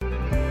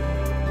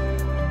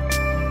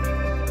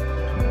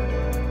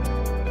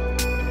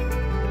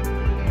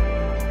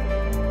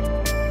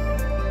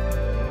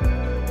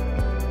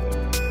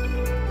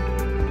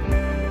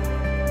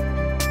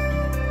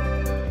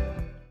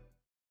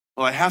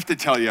Well, I have to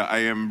tell you, I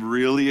am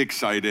really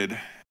excited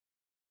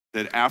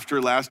that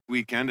after last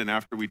weekend and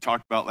after we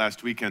talked about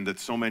last weekend, that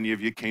so many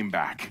of you came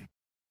back.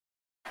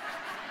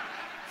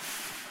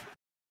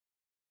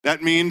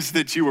 That means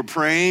that you were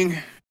praying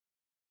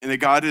and that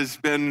God has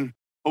been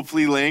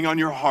hopefully laying on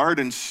your heart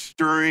and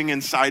stirring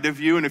inside of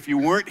you. And if you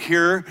weren't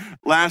here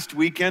last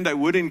weekend, I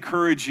would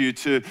encourage you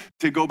to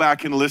go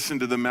back and listen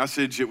to the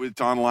message.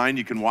 It's online.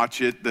 You can watch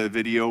it, the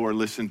video, or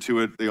listen to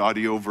it, the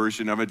audio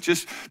version of it.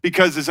 Just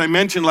because, as I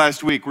mentioned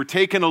last week, we're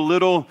taking a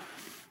little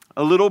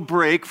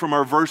break from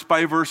our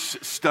verse-by-verse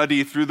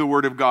study through the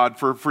Word of God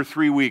for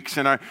 3 weeks.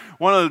 And I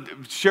want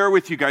to share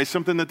with you guys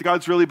something that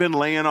God's really been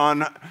laying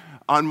on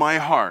my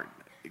heart.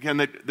 Again,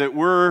 that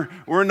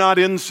we're not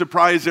in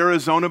Surprise,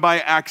 Arizona by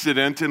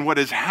accident, and what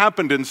has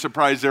happened in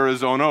Surprise,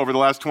 Arizona over the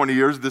last 20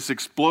 years, this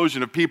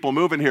explosion of people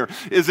moving here,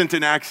 isn't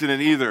an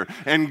accident either.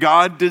 And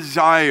God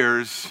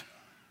desires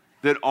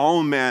that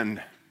all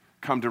men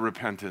come to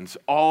repentance,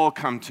 all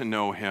come to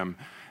know Him.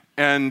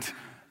 And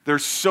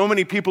there's so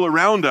many people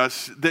around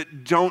us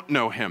that don't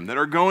know Him, that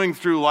are going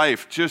through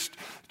life just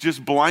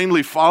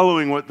blindly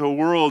following what the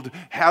world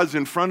has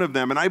in front of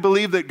them. And I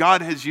believe that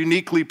God has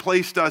uniquely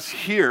placed us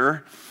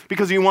here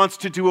because He wants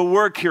to do a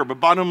work here. But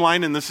bottom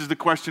line, and this is the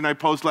question I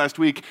posed last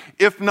week,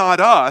 if not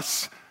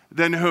us,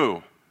 then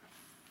who?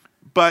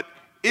 But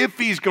if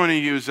He's going to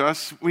use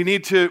us, we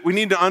need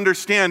to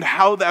understand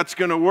how that's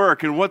going to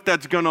work and what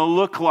that's going to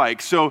look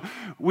like. So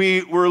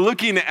we're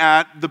looking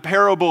at the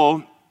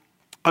parable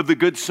of the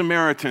Good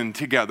Samaritan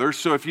together.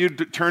 So if you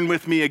turn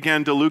with me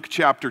again to Luke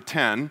chapter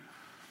 10.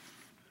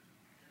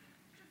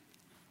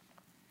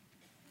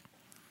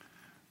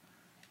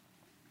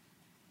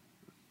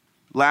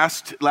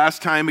 Last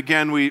time,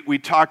 again, we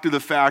talked to the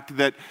fact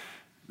that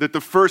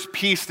the first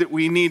piece that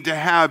we need to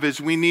have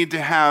is we need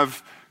to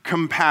have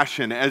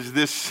compassion, as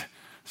this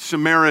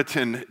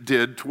Samaritan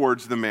did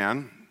towards the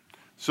man.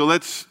 So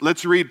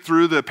let's read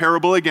through the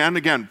parable again.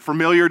 Again,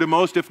 familiar to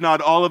most, if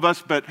not all of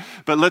us, but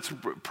let's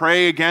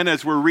pray again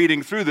as we're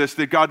reading through this,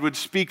 that God would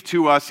speak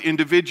to us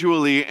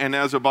individually and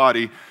as a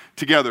body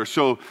together.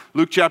 So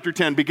Luke chapter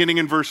 10, beginning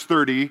in verse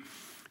 30,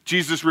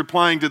 Jesus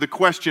replying to the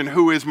question,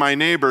 "Who is my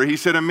neighbor?" He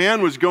said, "A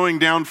man was going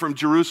down from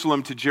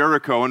Jerusalem to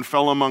Jericho and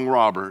fell among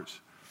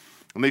robbers.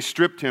 And they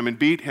stripped him and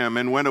beat him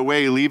and went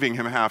away, leaving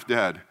him half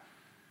dead.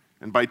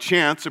 And by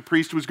chance, a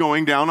priest was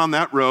going down on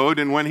that road,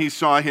 and when he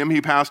saw him,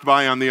 he passed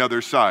by on the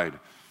other side.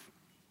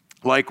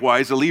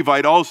 Likewise, a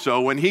Levite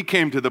also, when he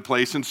came to the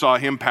place and saw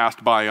him,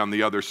 passed by on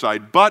the other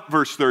side. But,"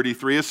 verse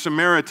 33, "a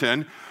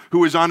Samaritan who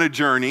was on a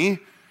journey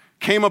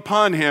came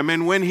upon him,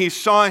 and when he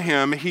saw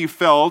him, he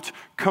felt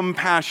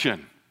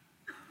compassion."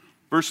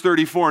 Verse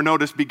 34,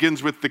 notice,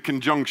 begins with the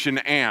conjunction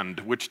 "and,"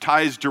 which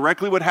ties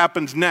directly what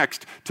happens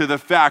next to the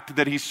fact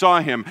that he saw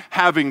him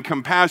having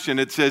compassion.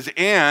 It says,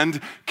 "and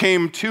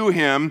came to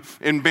him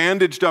and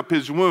bandaged up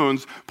his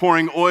wounds,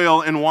 pouring oil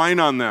and wine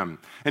on them.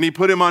 And he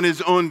put him on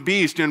his own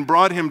beast and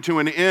brought him to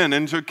an inn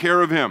and took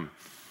care of him.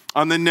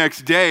 On the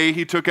next day,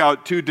 he took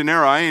out 2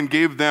 denarii and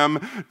gave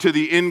them to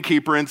the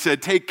innkeeper and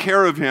said, 'Take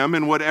care of him,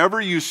 and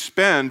whatever you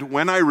spend,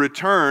 when I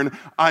return,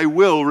 I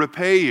will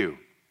repay you.'"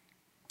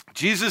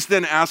 Jesus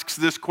then asks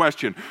this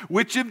question: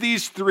 "Which of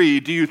these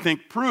 3 do you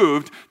think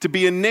proved to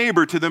be a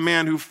neighbor to the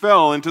man who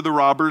fell into the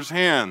robber's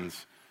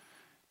hands?"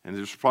 And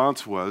his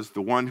response was,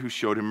 "The one who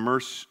showed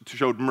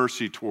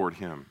mercy toward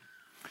him."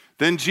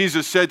 Then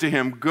Jesus said to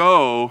him,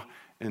 "Go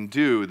and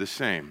do the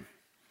same."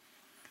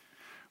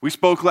 We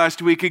spoke last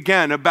week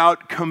again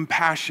about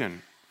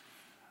compassion.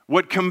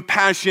 What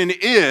compassion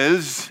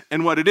is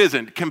and what it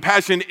isn't.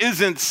 Compassion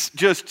isn't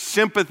just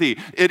sympathy.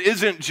 It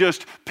isn't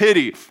just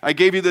pity. I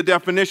gave you the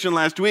definition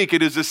last week.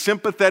 It is a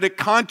sympathetic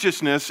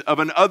consciousness of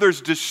an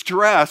other's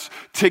distress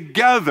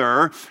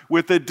together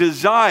with a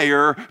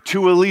desire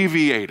to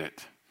alleviate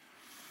it.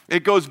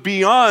 It goes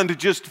beyond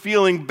just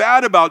feeling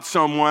bad about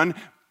someone.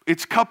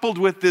 It's coupled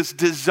with this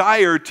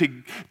desire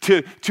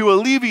to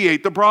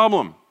alleviate the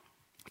problem,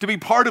 to be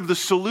part of the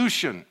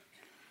solution.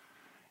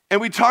 And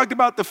we talked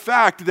about the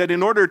fact that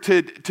in order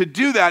to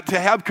do that, to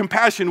have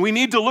compassion, we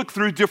need to look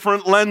through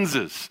different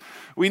lenses.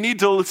 We need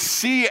to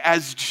see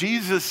as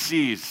Jesus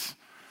sees.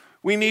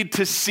 We need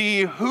to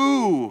see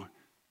who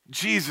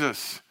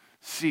Jesus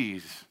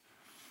sees.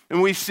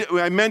 And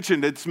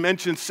it's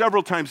mentioned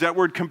several times, that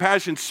word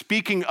compassion,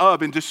 speaking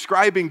of and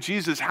describing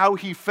Jesus, how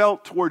he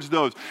felt towards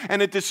those.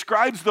 And it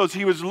describes those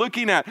he was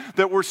looking at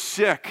that were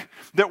sick,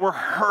 that were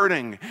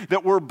hurting,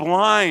 that were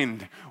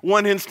blind.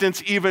 One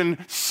instance, even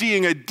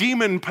seeing a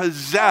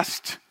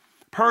demon-possessed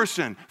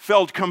person,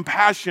 felt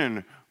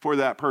compassion for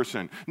that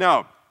person.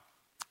 Now,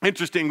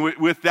 interesting,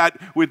 with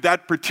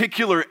that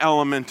particular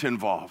element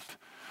involved,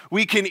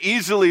 we can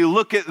easily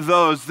look at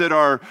those that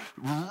are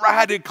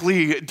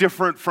radically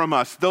different from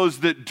us,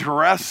 those that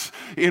dress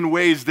in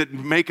ways that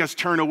make us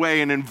turn away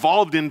and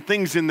involved in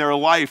things in their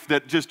life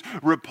that just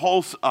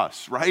repulse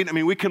us, right? I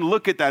mean, we can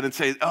look at that and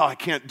say, "Oh, I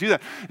can't do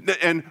that."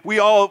 And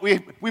we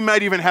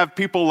might even have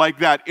people like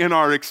that in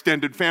our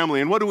extended family.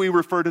 And what do we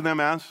refer to them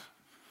as?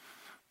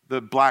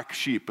 The black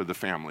sheep of the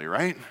family,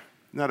 right?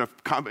 But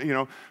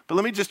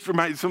let me just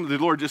remind you, some of the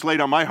Lord just laid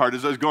on my heart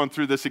as I was going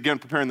through this again,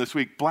 preparing this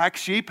week. Black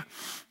sheep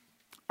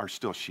are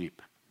still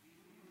sheep.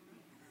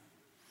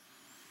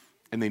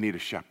 And they need a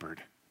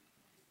shepherd.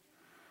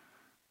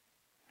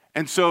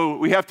 And so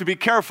we have to be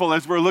careful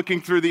as we're looking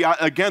through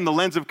the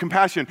lens of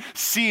compassion,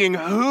 seeing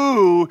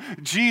who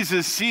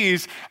Jesus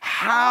sees,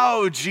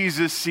 how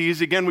Jesus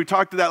sees. Again, we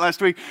talked to that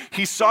last week.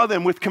 He saw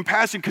them with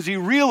compassion because he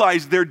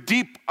realized their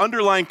deep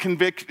underlying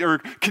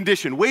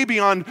condition, way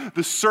beyond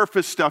the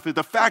surface stuff.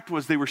 The fact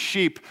was they were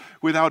sheep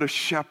without a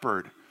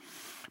shepherd.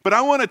 But I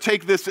want to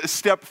take this a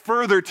step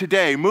further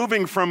today,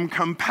 moving from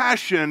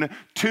compassion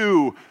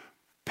to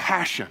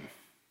passion.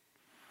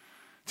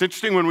 It's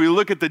interesting when we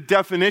look at the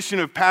definition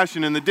of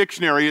passion in the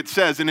dictionary, it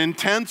says an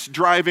intense,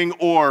 driving,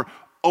 or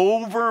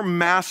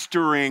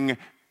overmastering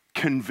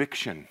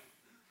conviction.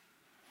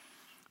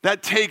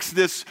 That takes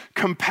this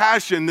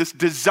compassion, this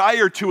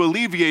desire to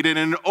alleviate it,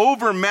 and an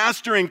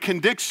overmastering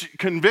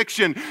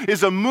conviction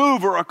is a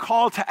move or a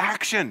call to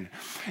action.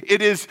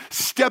 It is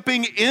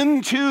stepping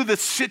into the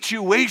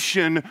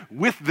situation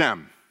with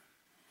them.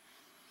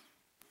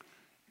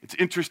 It's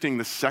interesting,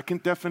 the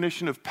second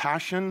definition of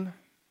passion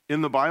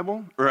in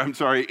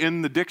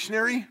the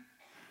dictionary,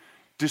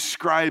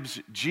 describes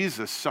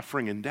Jesus'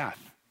 suffering and death.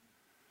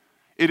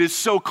 It is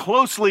so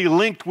closely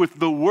linked with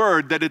the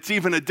word that it's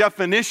even a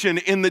definition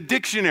in the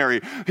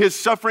dictionary. His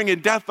suffering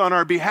and death on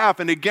our behalf.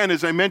 And again,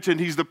 as I mentioned,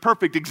 he's the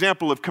perfect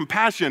example of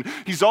compassion.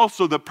 He's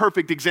also the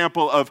perfect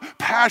example of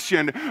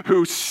passion,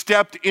 who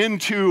stepped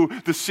into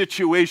the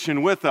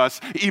situation with us,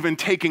 even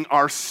taking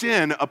our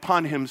sin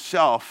upon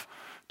himself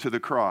to the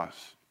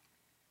cross.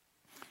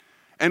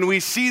 And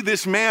we see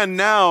this man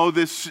now,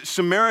 this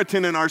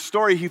Samaritan in our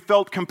story, he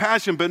felt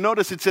compassion, but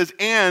notice it says,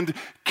 and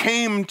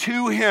came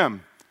to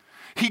him.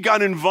 He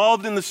got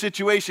involved in the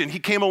situation. He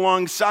came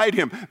alongside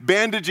him,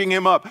 bandaging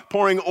him up,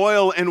 pouring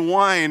oil and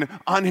wine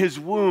on his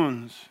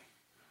wounds.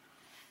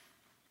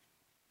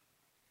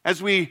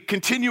 As we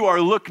continue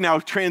our look now,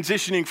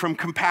 transitioning from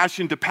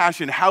compassion to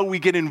passion, how we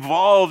get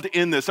involved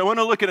in this, I want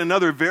to look at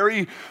another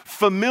very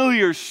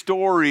familiar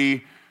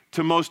story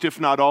to most, if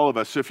not all of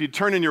us. So if you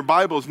turn in your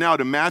Bibles now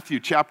to Matthew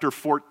chapter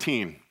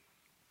 14.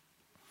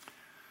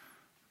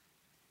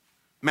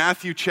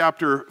 Matthew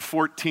chapter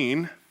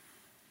 14.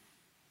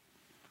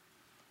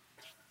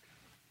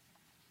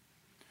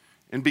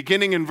 And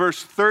beginning in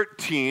verse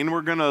 13,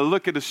 we're going to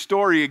look at a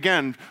story,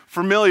 again,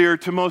 familiar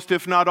to most,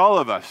 if not all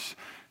of us.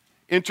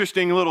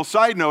 Interesting little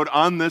side note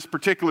on this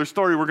particular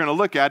story we're going to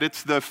look at.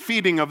 It's the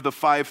feeding of the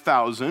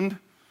 5,000.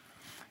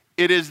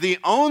 It is the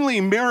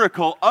only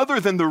miracle other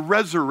than the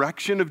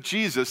resurrection of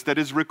Jesus that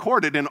is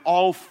recorded in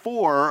all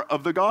four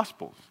of the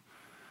Gospels.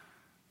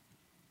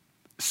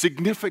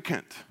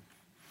 Significant.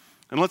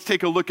 And let's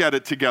take a look at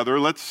it together.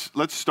 Let's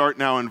start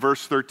now in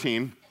verse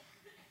 13.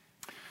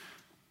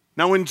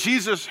 Now, when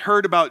Jesus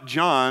heard about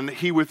John,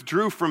 he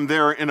withdrew from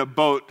there in a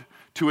boat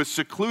to a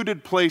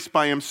secluded place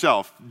by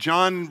himself.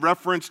 John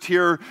referenced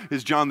here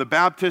is John the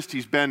Baptist.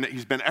 He's been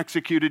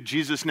executed.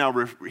 Jesus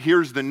now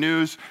hears the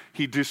news.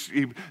 He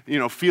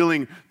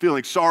feeling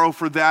sorrow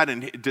for that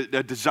and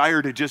a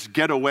desire to just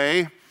get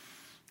away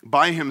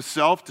by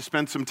himself, to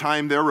spend some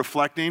time there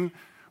reflecting.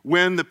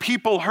 When the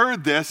people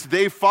heard this,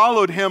 they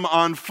followed him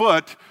on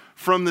foot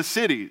from the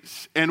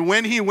cities. And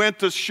when he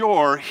went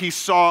ashore, he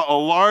saw a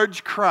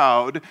large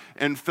crowd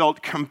and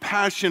felt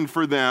compassion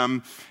for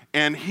them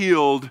and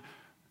healed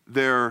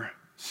their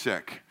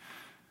sick.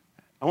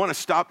 I want to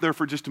stop there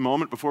for just a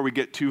moment before we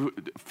get too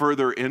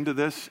further into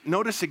this.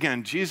 Notice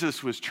again,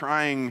 Jesus was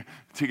trying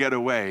to get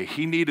away.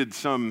 He needed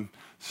some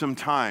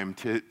time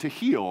to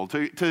heal,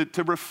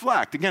 to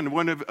reflect. Again,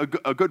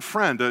 a good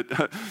friend,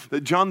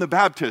 John the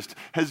Baptist,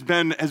 has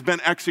been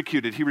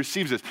executed. He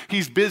receives this.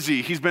 He's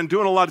busy. He's been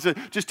doing a lot of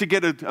stuff just to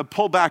get a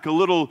pullback, a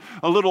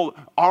little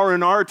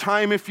R&R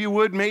time, if you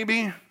would,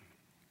 maybe.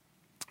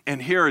 And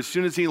here, as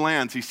soon as he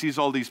lands, he sees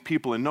all these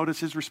people, and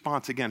notice his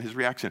response again, his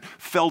reaction,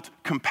 felt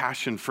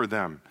compassion for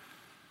them.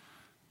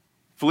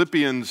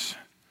 Philippians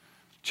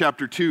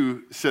chapter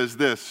 2 says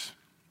this,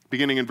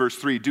 beginning in verse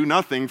 3, do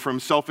nothing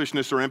from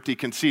selfishness or empty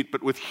conceit,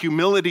 but with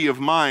humility of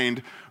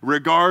mind,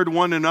 regard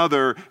one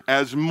another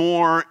as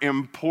more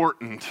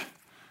important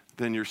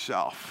than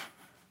yourself.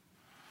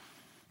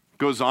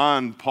 Goes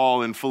on,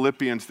 Paul in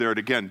Philippians there,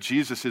 again,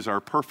 Jesus is our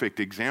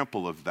perfect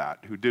example of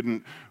that, who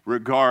didn't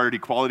regard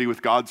equality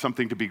with God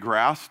something to be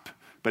grasped,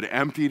 but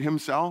emptied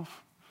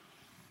himself,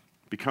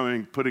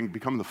 becoming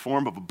the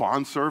form of a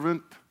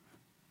bondservant,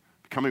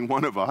 becoming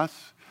one of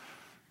us.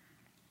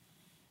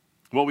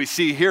 Well, we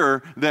see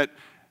here that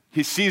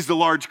he sees the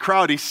large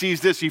crowd, he sees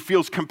this, he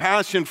feels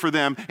compassion for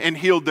them and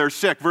healed their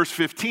sick. Verse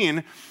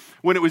 15,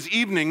 when it was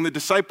evening, the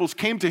disciples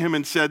came to him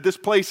and said, this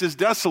place is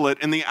desolate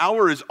and the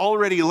hour is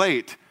already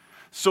late.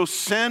 So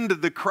send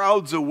the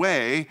crowds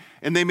away,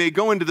 and they may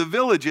go into the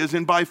villages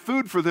and buy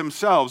food for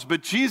themselves.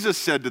 But Jesus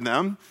said to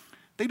them,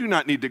 they do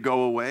not need to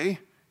go away.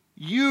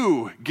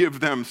 You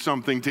give them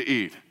something to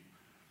eat.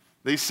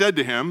 They said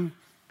to him,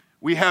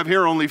 we have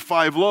here only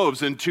 5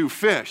 loaves and 2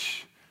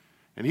 fish.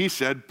 And he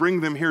said,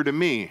 bring them here to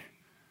me.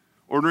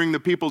 ordering the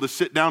people to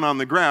sit down on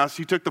the grass,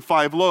 he took the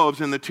 5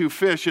 loaves and the 2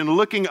 fish, and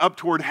looking up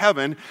toward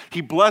heaven, he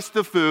blessed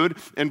the food,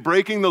 and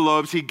breaking the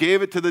loaves, he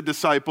gave it to the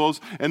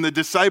disciples, and the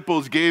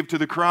disciples gave to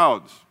the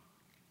crowds.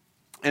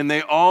 And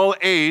they all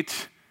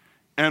ate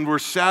and were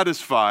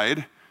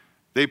satisfied.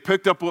 They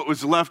picked up what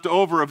was left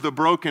over of the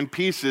broken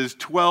pieces,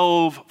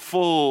 12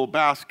 full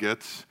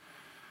baskets.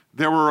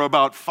 There were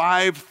about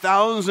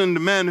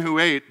 5,000 men who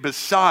ate,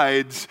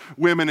 besides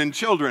women and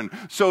children.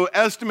 So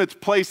estimates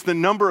place the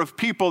number of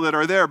people that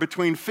are there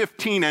between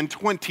 15 and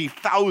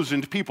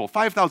 20,000 people.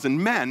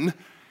 5,000 men,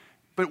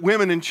 but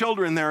women and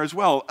children there as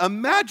well.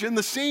 Imagine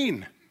the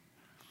scene.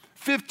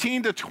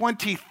 15 to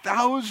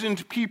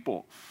 20,000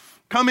 people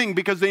coming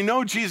because they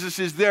know Jesus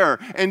is there,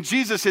 and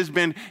Jesus has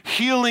been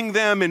healing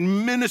them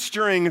and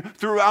ministering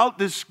throughout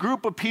this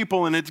group of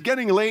people, and it's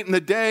getting late in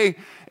the day,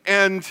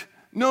 and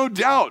no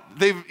doubt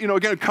they've,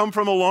 again, come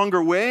from a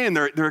longer way, and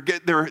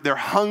they're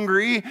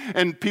hungry,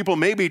 and people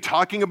may be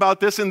talking about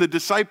this, and the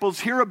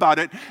disciples hear about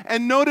it,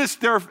 and notice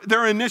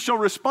their initial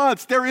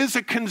response. There is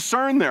a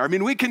concern there. I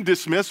mean, we can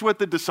dismiss what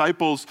the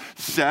disciples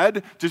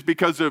said just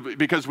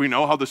because we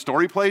know how the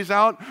story plays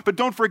out, but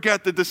don't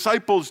forget the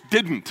disciples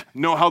didn't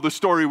know how the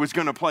story was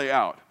going to play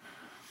out.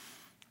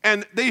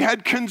 And they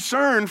had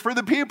concern for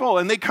the people,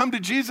 and they come to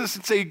Jesus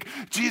and say,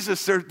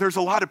 Jesus, there's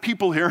a lot of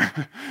people here,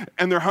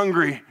 and they're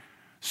hungry.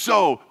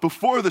 So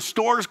before the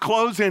stores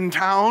close in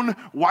town,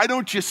 why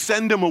don't you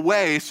send them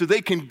away so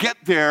they can get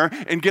there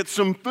and get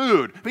some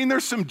food? I mean,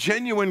 there's some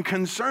genuine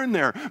concern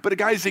there. But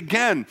guys,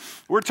 again,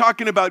 we're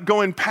talking about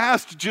going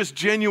past just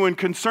genuine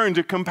concern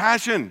to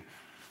compassion,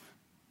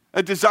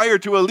 a desire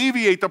to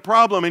alleviate the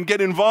problem and get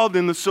involved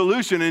in the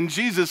solution. And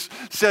Jesus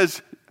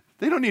says,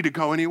 they don't need to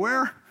go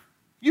anywhere.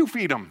 You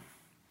feed them.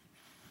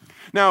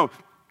 Now,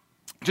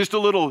 just a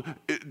little,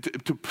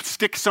 to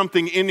stick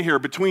something in here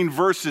between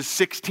verses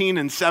 16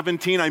 and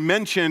 17, I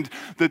mentioned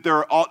that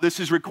this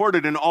is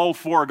recorded in all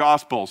 4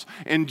 Gospels.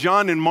 And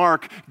John and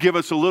Mark give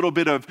us a little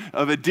bit of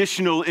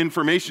additional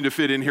information to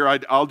fit in here.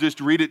 I'll just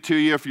read it to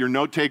you. If you're a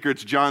note taker,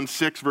 it's John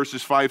 6,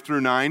 verses 5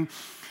 through 9.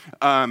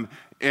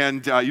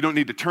 And you don't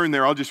need to turn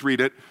there. I'll just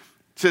read it.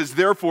 It says,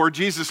 therefore,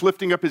 Jesus,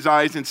 lifting up his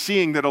eyes and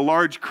seeing that a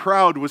large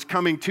crowd was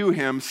coming to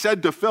him,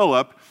 said to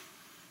Philip,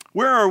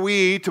 where are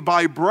we to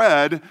buy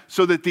bread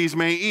so that these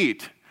may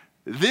eat?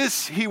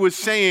 This he was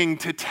saying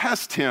to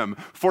test him,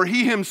 for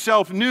he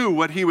himself knew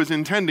what he was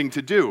intending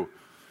to do.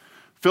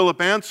 Philip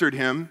answered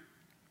him,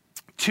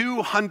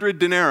 200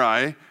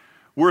 denarii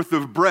worth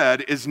of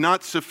bread is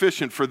not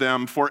sufficient for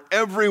them, for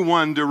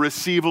everyone to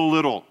receive a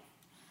little.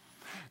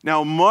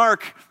 Now,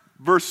 Mark,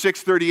 verse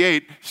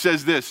 638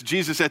 says this.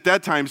 Jesus at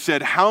that time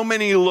said, how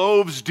many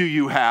loaves do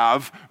you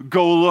have?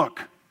 Go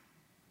look.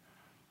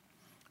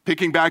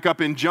 Picking back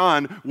up in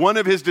John, one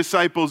of his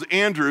disciples,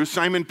 Andrew,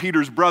 Simon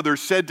Peter's brother,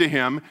 said to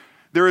him,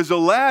 there is a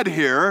lad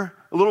here,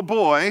 a little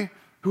boy,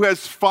 who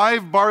has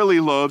 5 barley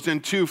loaves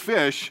and 2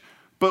 fish,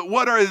 but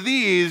what are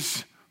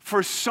these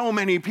for so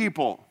many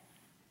people?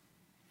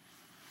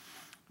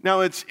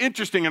 Now it's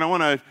interesting, and I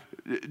want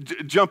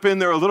to jump in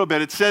there a little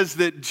bit. It says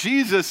that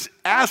Jesus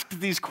asked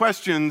these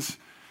questions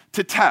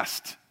to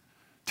test,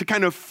 to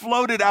kind of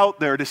float it out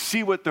there to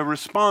see what the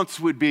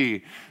response would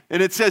be.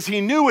 And it says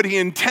he knew what he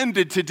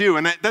intended to do.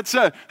 And that's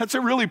a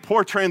really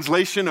poor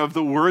translation of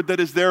the word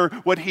that is there.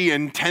 What he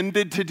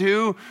intended to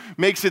do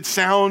makes it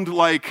sound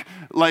like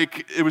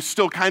it was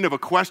still kind of a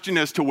question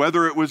as to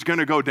whether it was going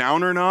to go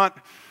down or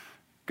not.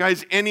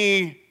 Guys,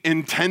 any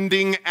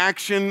intending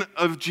action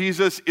of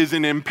Jesus is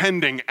an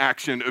impending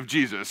action of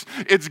Jesus.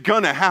 It's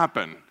going to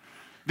happen.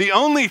 The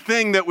only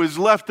thing that was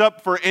left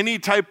up for any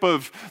type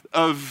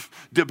of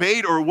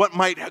debate or what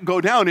might go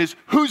down is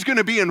who's going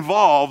to be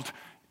involved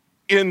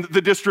in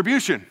the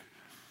distribution.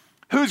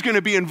 Who's going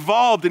to be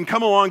involved and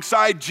come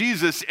alongside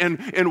Jesus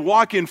and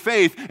walk in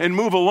faith and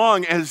move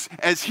along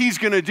as he's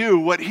going to do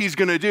what he's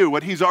going to do,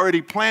 what he's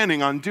already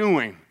planning on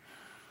doing.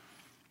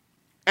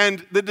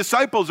 And the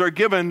disciples are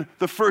given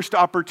the first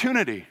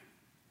opportunity.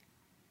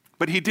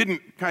 But he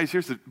didn't, guys,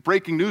 here's the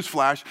breaking news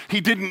flash. He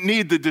didn't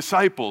need the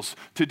disciples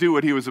to do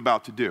what he was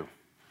about to do.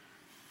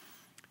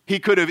 He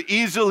could have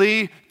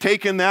easily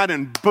taken that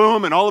and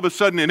boom, and all of a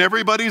sudden in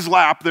everybody's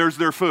lap, there's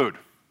their food.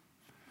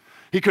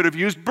 He could have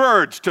used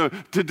birds to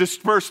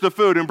disperse the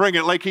food and bring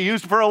it like he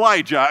used for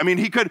Elijah. I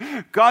mean,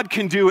 God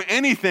can do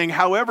anything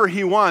however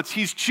he wants.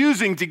 He's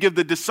choosing to give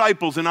the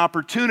disciples an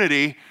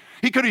opportunity.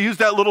 He could have used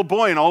that little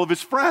boy and all of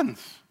his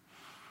friends.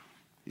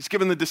 He's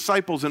given the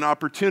disciples an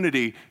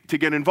opportunity to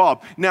get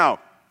involved. Now,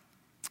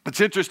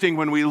 it's interesting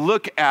when we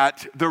look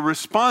at the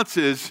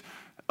responses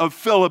of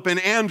Philip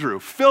and Andrew.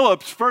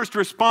 Philip's first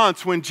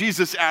response when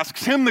Jesus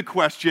asks him the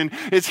question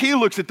is he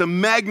looks at the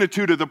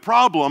magnitude of the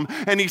problem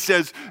and he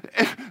says,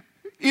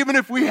 even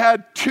if we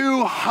had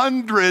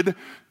 200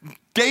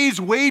 days'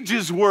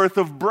 wages worth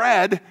of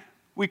bread,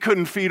 we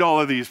couldn't feed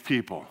all of these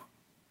people.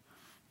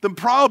 The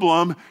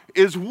problem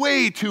is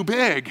way too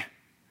big.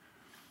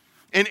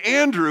 And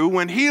Andrew,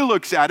 when he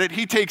looks at it,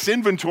 he takes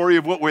inventory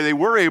of what they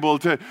were able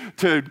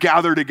to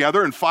gather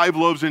together, and 5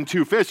 loaves and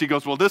 2 fish. He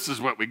goes, well, this is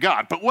what we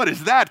got. But what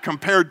is that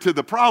compared to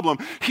the problem?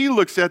 He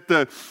looks at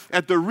the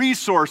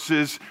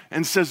resources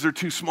and says they're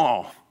too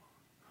small.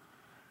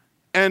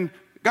 And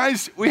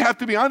guys, we have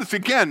to be honest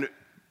again,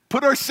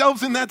 put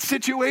ourselves in that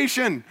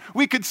situation.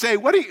 We could say,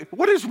 what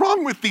is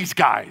wrong with these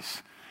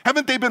guys?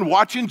 Haven't they been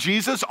watching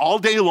Jesus all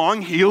day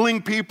long,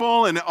 healing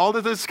people and all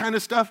of this kind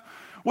of stuff?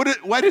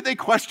 Why did they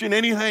question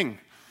anything?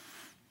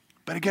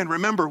 But again,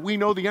 remember, we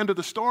know the end of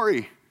the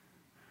story.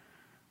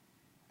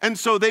 And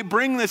so they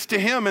bring this to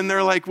him and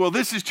they're like, well,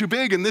 this is too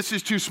big and this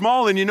is too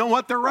small. And you know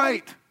what? They're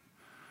right.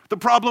 The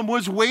problem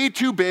was way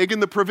too big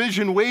and the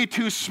provision way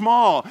too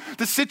small.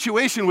 The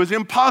situation was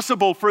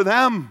impossible for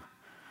them.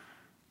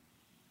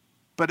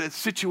 But a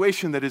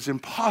situation that is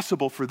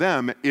impossible for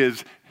them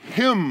is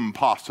him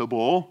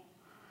possible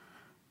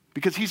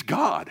because he's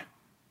God.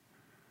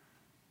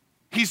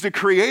 He's the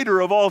creator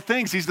of all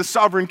things. He's the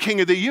sovereign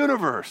king of the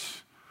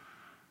universe.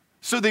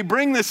 So they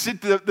bring the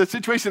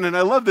situation, and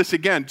I love this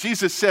again.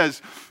 Jesus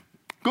says,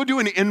 go do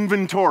an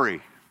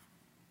inventory.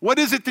 What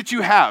is it that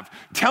you have?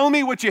 Tell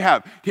me what you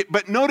have.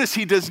 But notice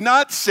he does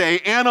not say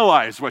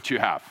analyze what you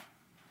have.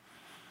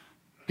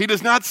 He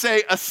does not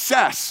say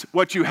assess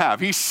what you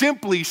have. He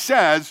simply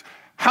says,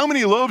 how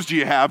many loaves do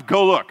you have?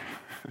 Go look.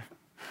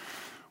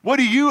 What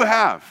do you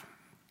have?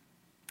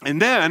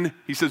 And then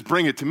he says,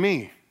 bring it to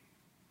me.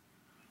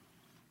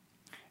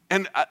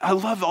 And I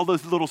love all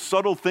those little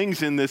subtle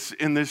things in this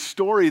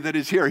story that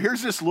is here.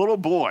 Here's this little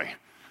boy.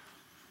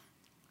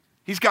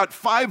 He's got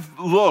 5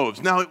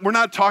 loaves. Now, we're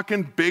not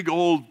talking big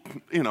old,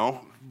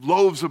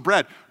 loaves of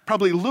bread.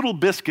 Probably little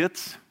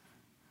biscuits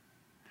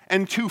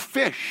and 2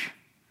 fish.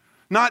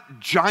 Not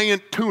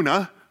giant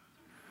tuna.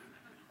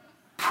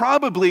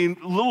 Probably a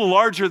little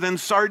larger than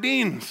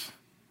sardines.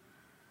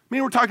 I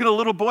mean, we're talking a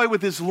little boy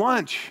with his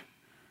lunch.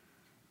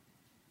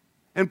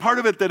 And part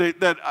of it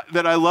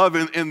that I love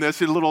in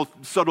this, a little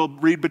subtle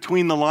read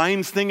between the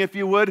lines thing, if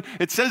you would,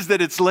 it says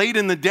that it's late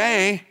in the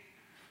day,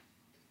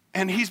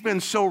 and he's been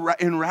so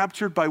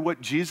enraptured by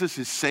what Jesus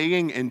is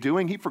saying and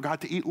doing, he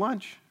forgot to eat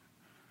lunch.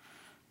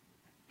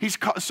 He's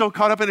so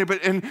caught up in it,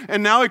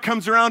 and now it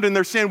comes around, and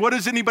they're saying, what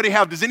does anybody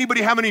have? Does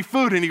anybody have any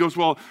food? And he goes,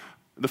 well,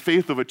 the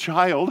faith of a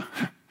child.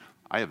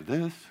 I have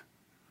this.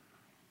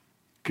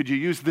 Could you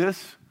use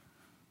this?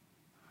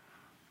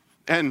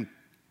 And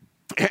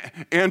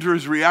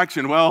Andrew's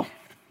reaction, well,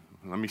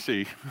 let me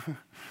see.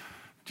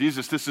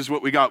 Jesus, this is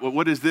what we got. Well,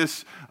 what is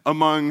this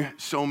among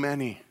so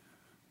many?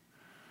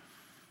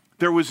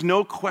 There was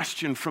no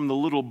question from the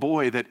little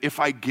boy that if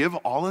I give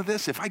all of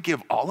this, if I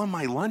give all of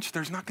my lunch,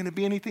 there's not going to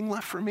be anything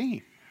left for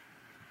me.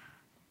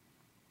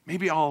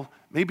 Maybe I'll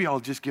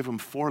just give him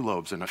 4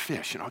 loaves and a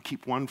fish, and I'll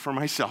keep 1 for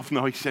myself.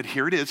 No, he said,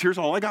 here it is. Here's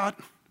all I got.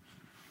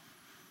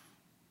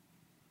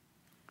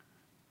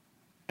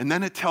 And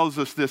then it tells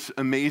us this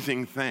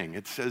amazing thing.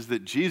 It says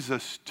that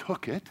Jesus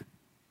took it,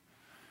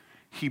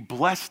 he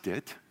blessed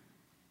it,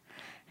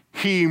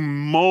 he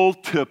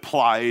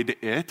multiplied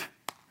it,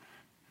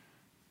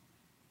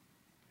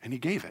 and he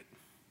gave it.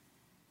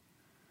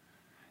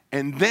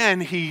 And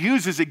then he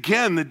uses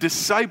again the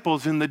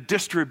disciples in the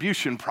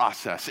distribution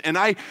process. And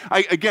I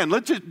again,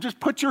 let's just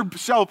put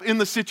yourself in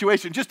the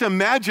situation. Just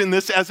imagine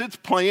this as it's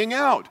playing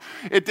out.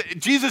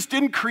 Jesus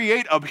didn't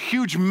create a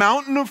huge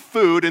mountain of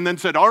food and then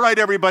said, all right,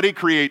 everybody,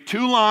 create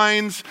 2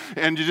 lines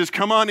and you just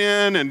come on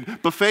in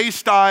and buffet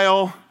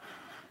style.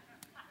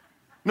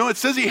 No, it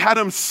says he had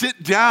them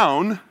sit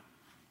down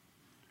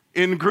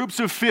in groups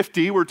of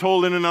 50. We're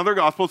told in another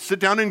gospel, sit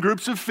down in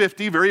groups of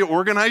 50, very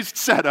organized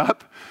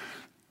setup.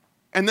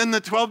 And then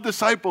the 12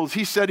 disciples,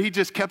 he said he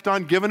just kept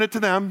on giving it to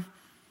them,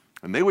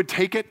 and they would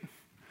take it,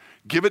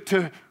 give it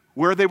to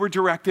where they were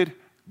directed,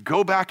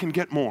 go back and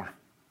get more.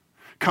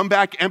 Come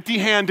back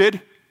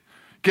empty-handed,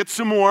 get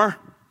some more,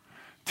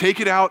 take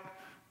it out,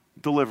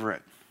 deliver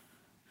it.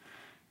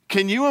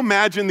 Can you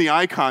imagine the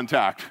eye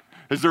contact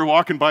as they're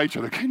walking by each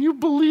other? Can you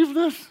believe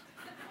this?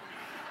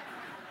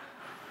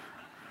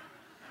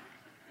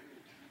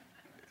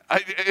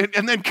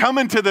 And then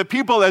coming to the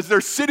people as they're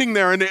sitting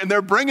there and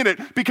they're bringing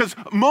it, because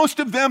most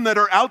of them that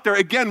are out there,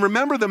 again,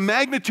 remember the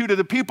magnitude of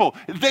the people.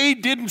 They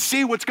didn't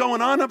see what's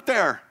going on up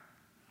there.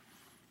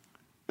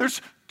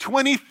 There's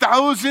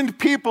 20,000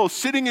 people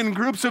sitting in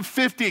groups of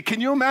 50.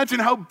 Can you imagine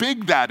how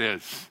big that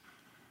is?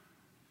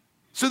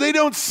 So they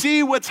don't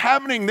see what's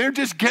happening. They're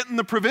just getting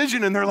the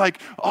provision and they're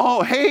like,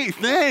 oh, hey,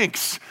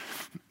 thanks.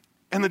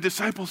 And the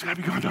disciples got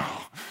to be going,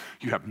 oh,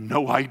 you have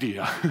no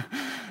idea.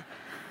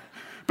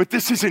 But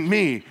this isn't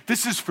me.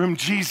 This is from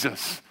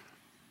Jesus.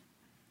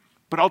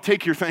 But I'll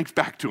take your thanks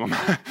back to him.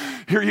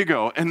 Here you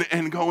go.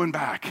 And going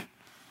back.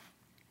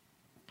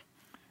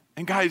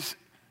 And guys,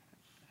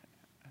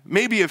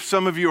 maybe if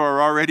some of you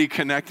are already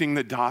connecting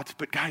the dots,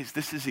 but guys,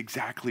 this is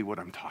exactly what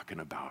I'm talking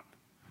about.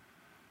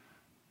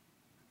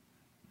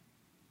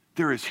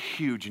 There is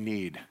huge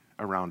need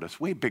around us,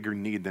 way bigger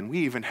need than we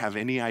even have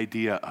any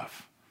idea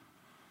of.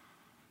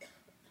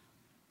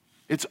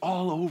 It's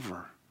all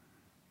over.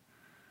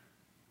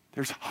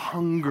 There's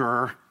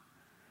hunger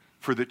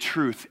for the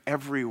truth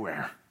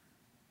everywhere.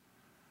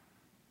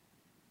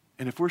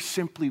 And if we're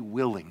simply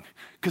willing,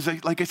 because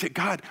like I said,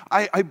 God,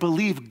 I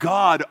believe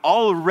God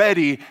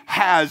already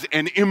has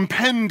an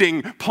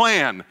impending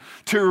plan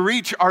to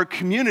reach our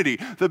community.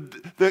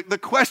 The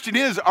question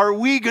is, are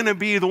we going to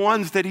be the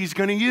ones that he's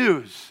going to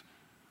use?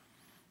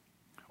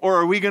 Or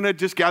are we going to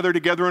just gather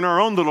together in our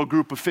own little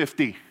group of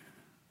 50?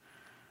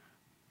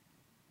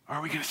 Or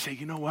are we going to say,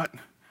 you know what?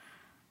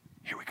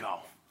 Here we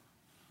go.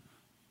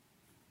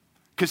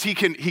 Because he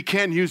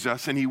can use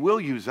us and he will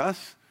use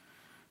us.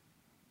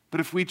 But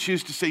if we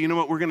choose to say, you know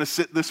what, we're going to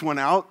sit this one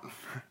out,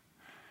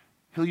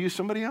 he'll use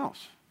somebody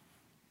else.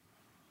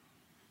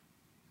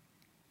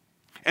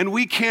 And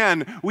we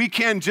can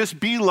just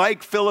be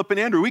like Philip and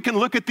Andrew. We can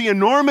look at the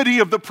enormity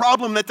of the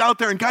problem that's out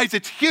there, and guys,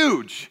 it's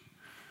huge.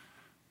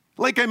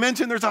 Like I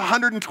mentioned, there's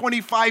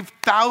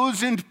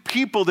 125,000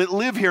 people that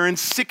live here, and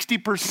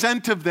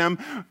 60% of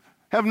them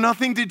have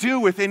nothing to do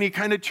with any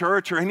kind of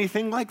church or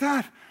anything like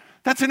that.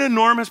 That's an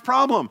enormous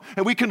problem.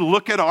 And we can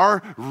look at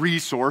our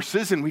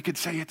resources and we could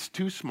say it's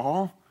too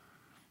small.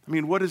 I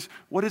mean, what is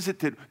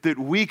it that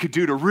we could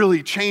do to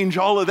really change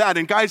all of that?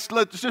 And guys,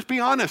 let's just be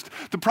honest.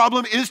 The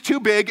problem is too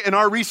big and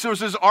our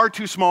resources are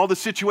too small. The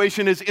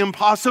situation is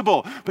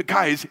impossible. But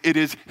guys, it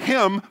is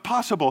him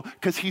possible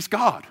because he's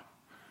God.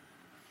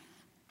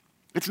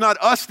 It's not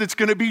us that's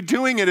going to be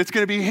doing it. It's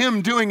going to be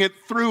him doing it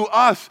through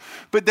us.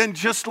 But then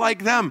just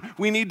like them,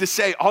 we need to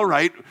say, all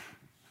right,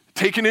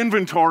 take an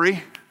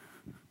inventory.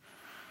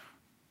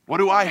 What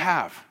do I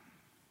have?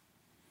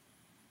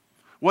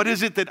 What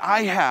is it that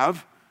I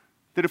have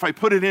that if I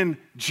put it in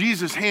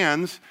Jesus'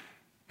 hands,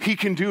 he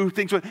can do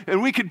things with?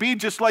 And we could be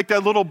just like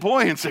that little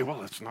boy and say,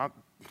 well, it's not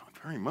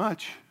very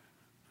much.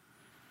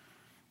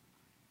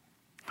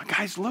 But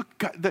guys,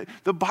 look,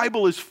 the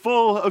Bible is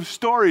full of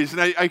stories,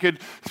 and I could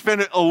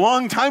spend a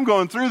long time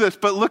going through this,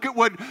 but look at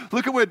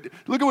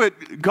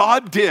what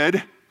God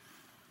did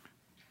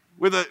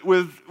with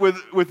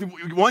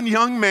one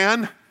young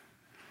man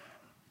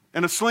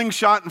and a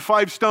slingshot and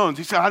 5 stones.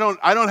 He said,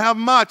 I don't have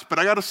much, but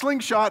I got a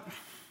slingshot.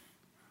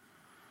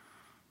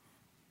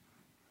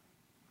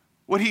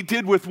 What he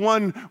did with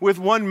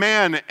one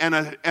man and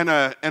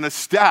a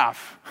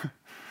staff,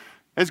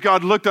 as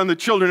God looked on the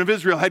children of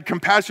Israel, had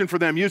compassion for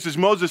them, uses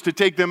Moses to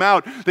take them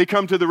out. They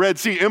come to the Red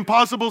Sea.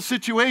 Impossible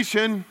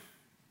situation.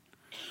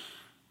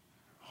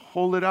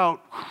 Hold it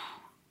out.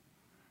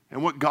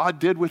 And what God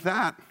did with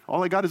that,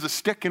 all I got is a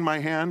stick in my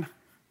hand.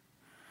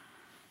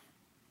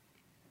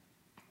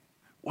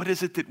 What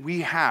is it that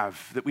we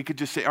have that we could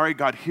just say, all right,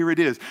 God, here it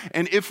is.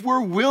 And if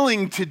we're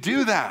willing to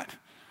do that,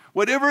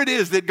 whatever it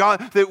is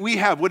that we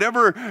have,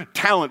 whatever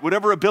talent,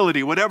 whatever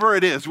ability, whatever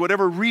it is,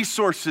 whatever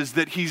resources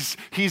that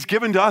he's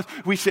given to us,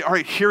 we say, all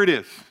right, here it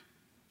is.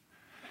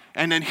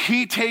 And then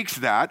he takes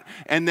that,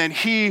 and then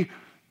he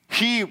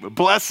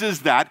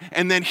blesses that,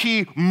 and then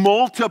he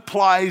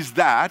multiplies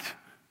that,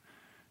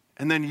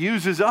 and then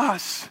uses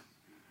us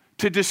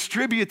to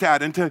distribute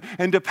that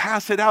and to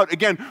pass it out,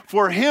 again,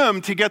 for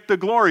him to get the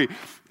glory.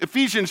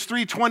 Ephesians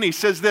 3:20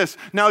 says this,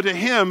 now to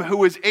him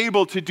who is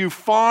able to do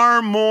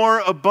far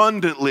more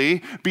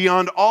abundantly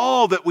beyond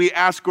all that we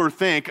ask or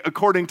think,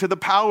 according to the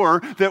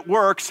power that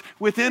works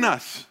within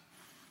us.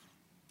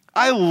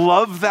 I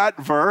love that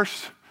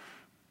verse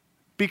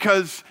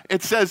because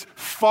it says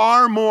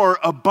far more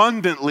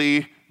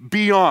abundantly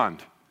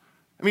beyond.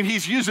 I mean,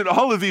 he's using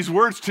all of these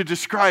words to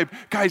describe,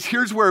 guys,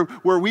 here's where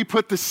we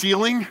put the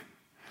ceiling.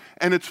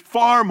 And it's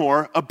far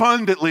more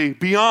abundantly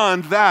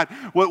beyond that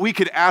what we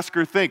could ask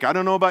or think. I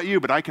don't know about you,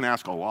 but I can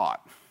ask a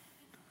lot.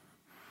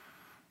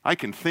 I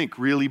can think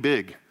really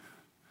big,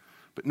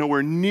 but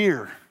nowhere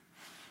near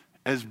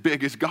as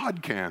big as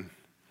God can.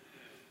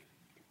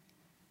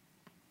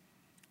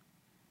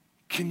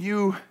 Can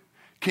you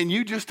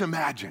just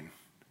imagine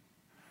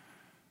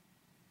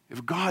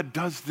if God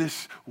does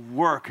this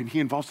work and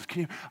he involves us?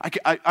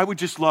 I would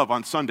just love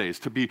on Sundays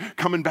to be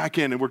coming back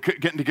in and we're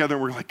getting together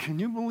and we're like, can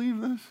you believe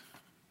this?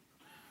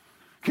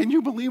 Can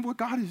you believe what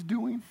God is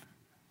doing?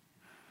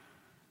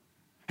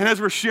 And as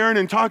we're sharing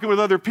and talking with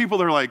other people,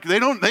 they're like, they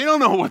don't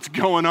know what's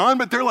going on,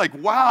 but they're like,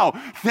 wow,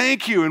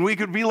 thank you. And we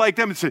could be like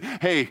them and say,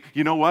 hey,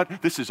 you know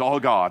what? This is all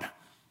God.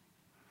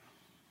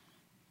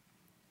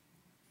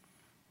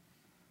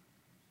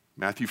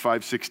 Matthew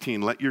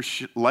 5:16, let your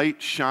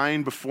light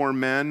shine before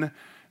men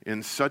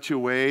in such a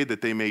way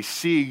that they may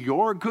see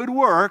your good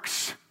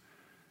works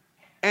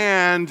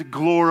and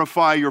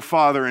glorify your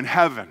Father in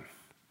heaven.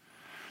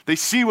 They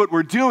see what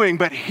we're doing,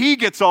 but he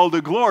gets all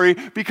the glory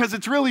because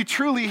it's really,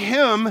 truly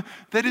him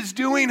that is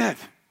doing it.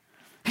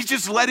 He's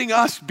just letting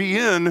us be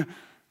in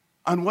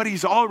on what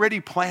he's already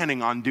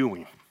planning on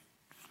doing.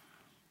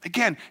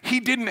 Again,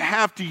 he didn't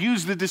have to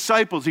use the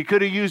disciples. He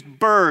could have used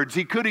birds.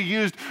 He could have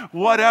used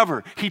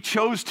whatever. He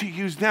chose to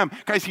use them.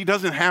 Guys, he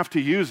doesn't have to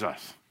use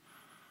us.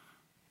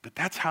 But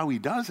that's how he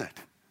does it.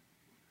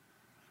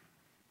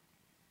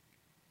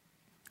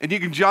 And you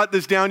can jot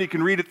this down. You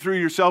can read it through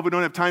yourself. We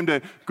don't have time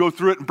to go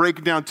through it and break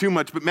it down too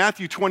much. But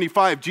Matthew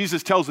 25,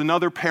 Jesus tells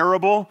another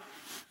parable,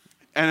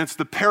 and it's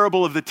the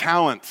parable of the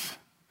talents.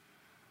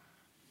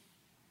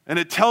 And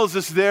it tells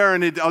us there,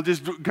 and I'll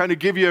just kind of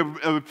give you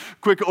a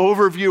quick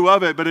overview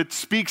of it, but it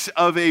speaks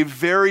of a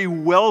very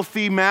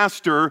wealthy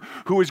master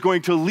who is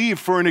going to leave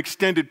for an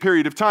extended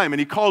period of time. And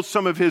he calls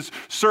some of his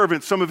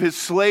servants, some of his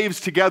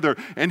slaves together,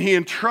 and he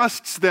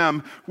entrusts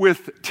them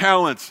with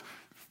talents.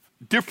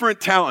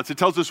 Different talents. It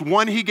tells us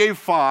one he gave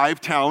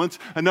 5 talents,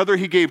 another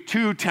he gave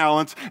 2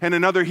 talents, and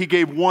another he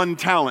gave 1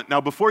 talent.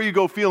 Now, before you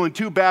go feeling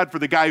too bad for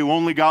the guy who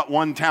only got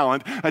 1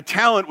 talent, a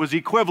talent was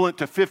equivalent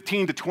to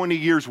 15 to 20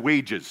 years'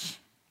 wages.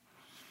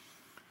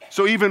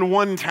 So even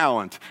 1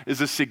 talent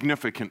is a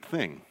significant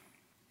thing.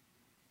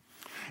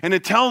 And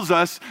it tells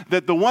us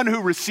that the one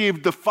who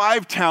received the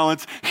 5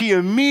 talents, he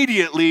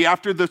immediately,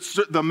 after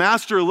the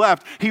master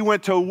left, he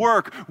went to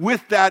work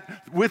with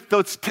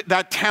those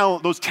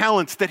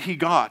talents that he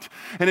got.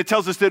 And it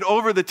tells us that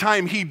over the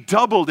time, he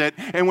doubled it.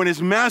 And when his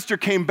master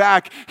came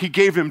back, he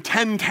gave him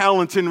 10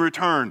 talents in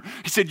return.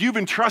 He said, "You've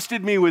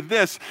entrusted me with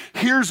this.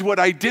 Here's what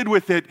I did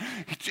with it."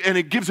 And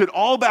it gives it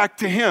all back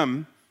to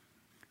him.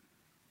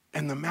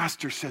 And the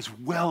master says,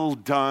 "Well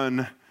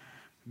done,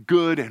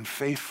 good and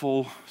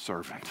faithful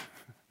servant.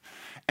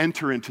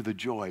 Enter into the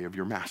joy of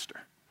your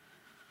master."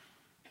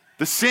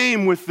 The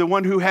same with the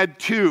one who had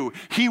 2.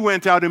 He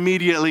went out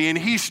immediately and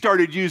he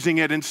started using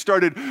it and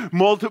started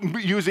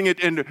using it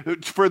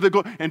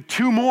and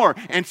 2 more.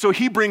 And so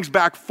he brings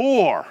back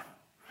 4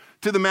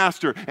 to the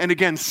master. And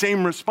again,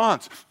 same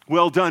response.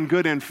 "Well done,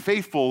 good and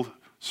faithful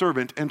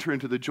servant. Enter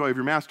into the joy of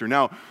your master."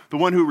 Now, the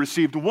one who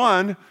received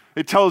 1,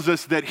 it tells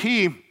us that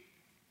he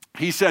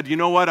said, "You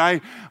know what,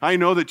 I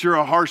know that you're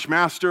a harsh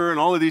master and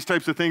all of these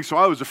types of things, so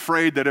I was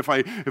afraid that if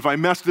I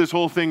messed this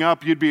whole thing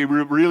up, you'd be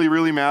really,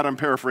 really mad." I'm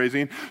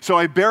paraphrasing. "So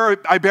I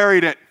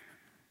buried it.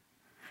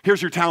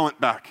 Here's your talent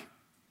back."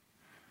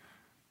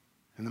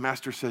 And the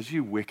master says,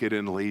 "You wicked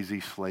and lazy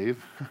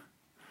slave."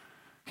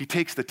 He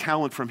takes the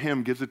talent from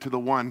him, gives it to the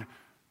one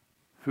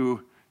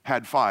who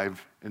had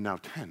 5 and now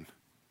 10.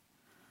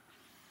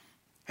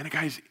 And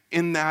guys,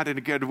 in that, and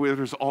again,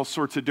 there's all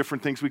sorts of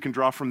different things we can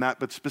draw from that,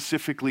 but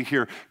specifically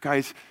here,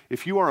 guys,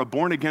 if you are a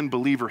born-again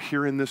believer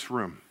here in this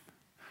room,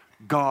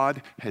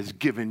 God has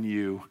given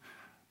you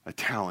a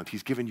talent.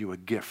 He's given you a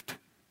gift.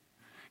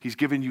 He's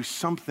given you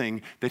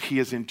something that he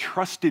has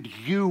entrusted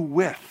you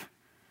with.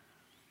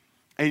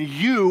 And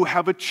you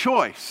have a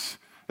choice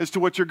as to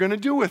what you're going to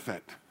do with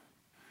it.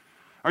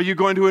 Are you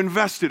going to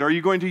invest it? Are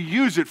you going to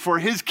use it for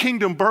his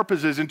kingdom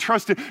purposes and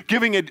trust it,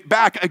 giving it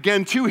back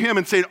again to him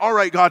and saying, "All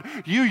right, God,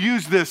 you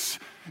use this.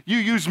 You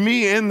use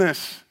me in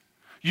this.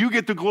 You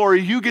get the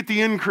glory. You get the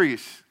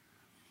increase."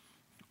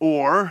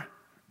 Or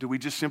do we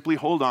just simply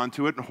hold on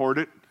to it and hoard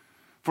it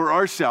for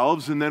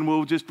ourselves and then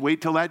we'll just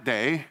wait till that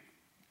day?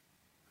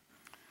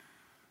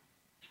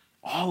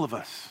 All of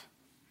us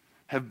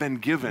have been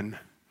given,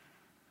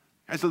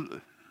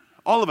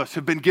 all of us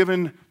have been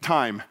given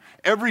time.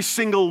 Every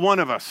single one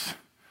of us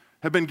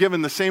have been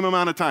given the same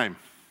amount of time.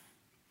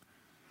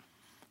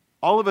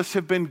 All of us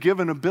have been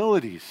given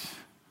abilities,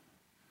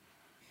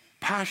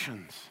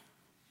 passions.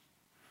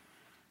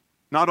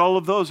 Not all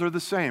of those are the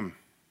same.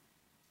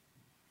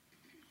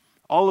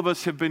 All of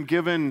us have been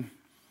given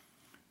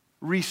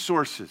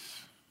resources,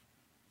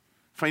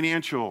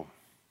 financial,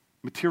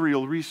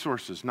 material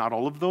resources. Not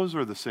all of those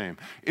are the same.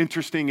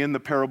 Interesting, in the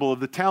parable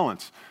of the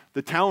talents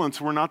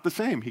were not the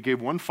same. He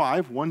gave 1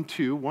 5, 1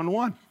 2, 1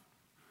 1.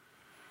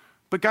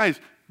 But guys,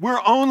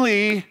 we're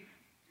only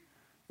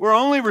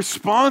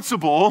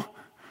responsible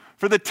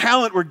for the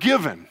talent we're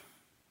given.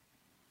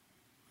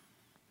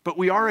 But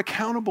we are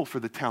accountable for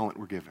the talent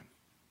we're given.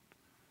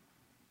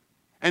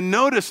 And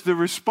notice the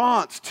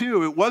response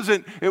too. It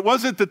wasn't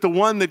that the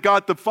one that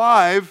got the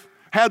 5,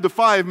 had the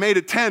 5, made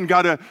it 10,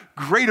 got a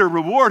greater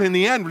reward in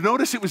the end.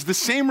 Notice it was the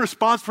same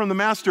response from the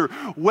master.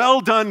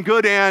 "Well done,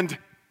 good and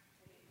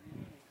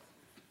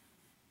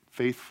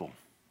faithful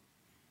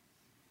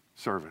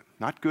servant."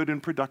 Not good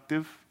and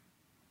productive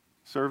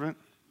servant.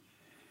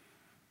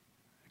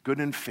 Good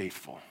and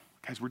faithful.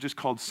 Guys, we're just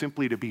called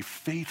simply to be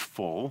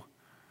faithful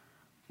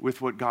with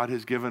what God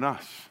has given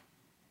us.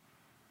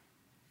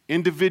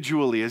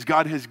 Individually, as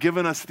God has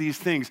given us these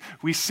things,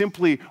 we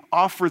simply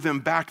offer them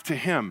back to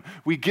him.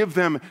 We give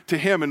them to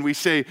him and we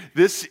say,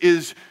 this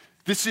is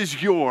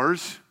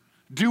yours.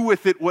 Do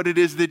with it what it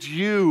is that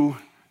you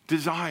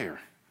desire.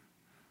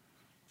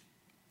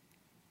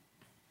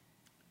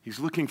 He's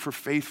looking for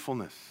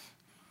faithfulness.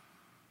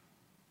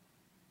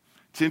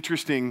 It's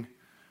interesting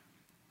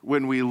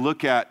when we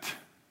look at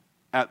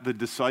the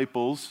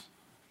disciples,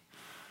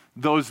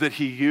 those that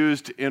he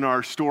used in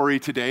our story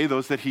today,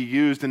 those that he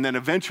used, and then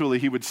eventually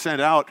he would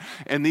send out,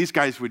 and these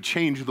guys would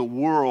change the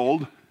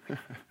world.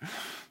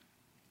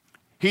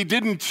 He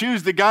didn't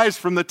choose the guys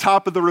from the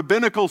top of the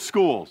rabbinical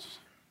schools.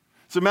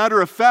 As a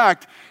matter of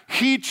fact,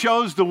 he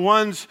chose the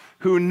ones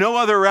who no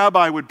other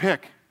rabbi would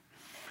pick.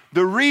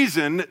 The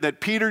reason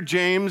that Peter,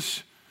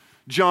 James,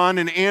 John,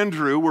 and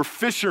Andrew were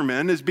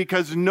fishermen is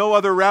because no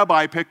other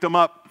rabbi picked them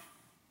up.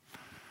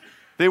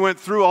 They went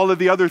through all of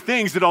the other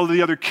things that all of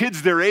the other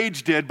kids their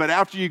age did, but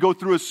after you go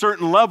through a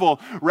certain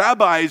level,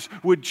 rabbis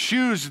would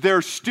choose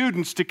their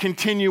students to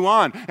continue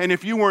on. And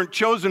if you weren't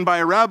chosen by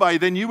a rabbi,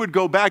 then you would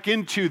go back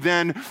into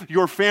then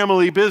your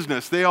family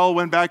business. They all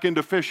went back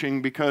into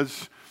fishing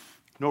because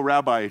no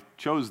rabbi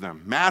chose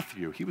them.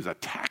 Matthew, he was a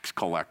tax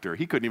collector.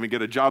 He couldn't even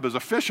get a job as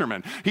a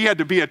fisherman. He had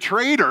to be a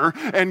trader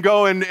and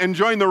go and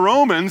join the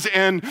Romans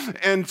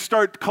and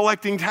start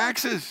collecting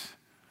taxes.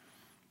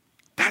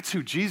 That's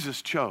who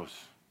Jesus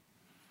chose.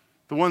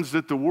 The ones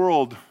that the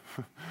world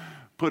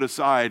put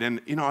aside. And,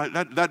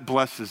 that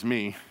blesses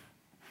me.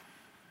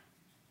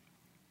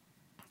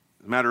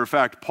 As a matter of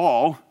fact,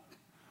 Paul,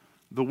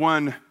 the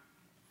one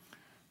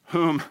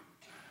whom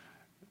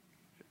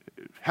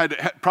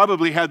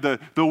probably had the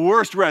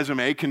worst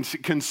resume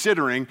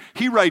considering,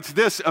 he writes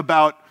this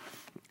about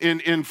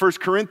in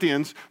 1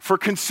 Corinthians, "For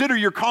consider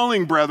your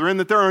calling, brethren,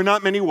 that there are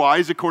not many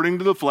wise according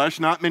to the flesh,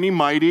 not many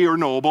mighty or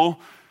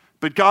noble.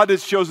 But God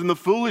has chosen the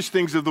foolish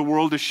things of the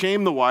world to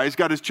shame the wise.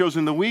 God has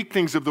chosen the weak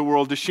things of the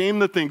world to shame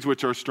the things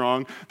which are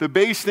strong. The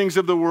base things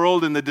of the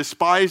world and the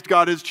despised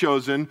God has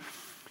chosen,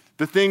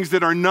 the things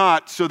that are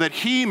not, so that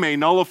he may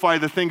nullify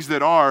the things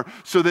that are,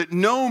 so that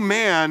no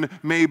man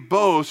may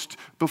boast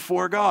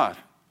before God."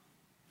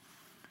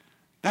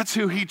 That's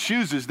who he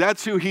chooses.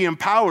 That's who he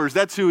empowers.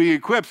 That's who he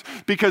equips.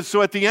 Because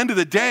so at the end of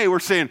the day, we're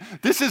saying,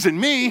 this isn't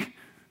me.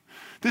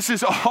 This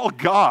is all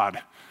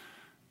God.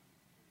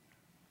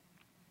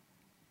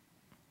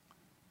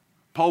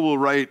 Paul will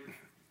write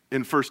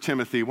in 1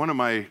 Timothy, one of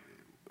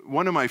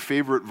my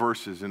favorite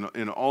verses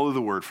in all of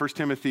the Word, 1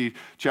 Timothy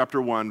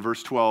chapter 1,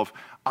 verse 12,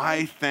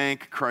 "I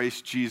thank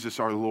Christ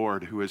Jesus our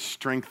Lord, who has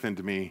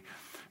strengthened me,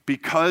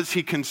 because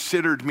he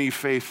considered me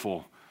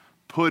faithful,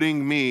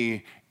 putting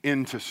me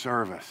into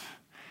service.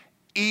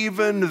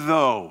 Even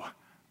though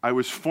I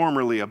was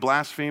formerly a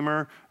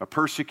blasphemer, a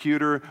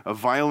persecutor, a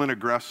violent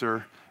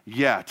aggressor,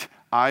 yet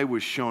I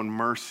was shown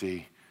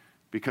mercy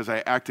because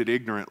I acted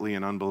ignorantly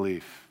in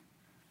unbelief.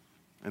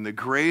 And the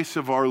grace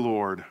of our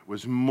Lord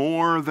was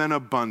more than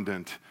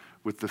abundant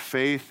with the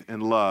faith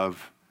and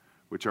love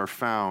which are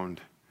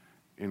found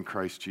in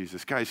Christ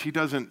Jesus." Guys, he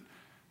doesn't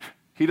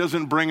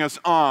bring us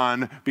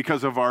on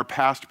because of our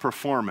past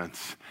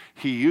performance.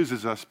 He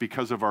uses us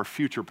because of our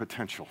future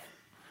potential.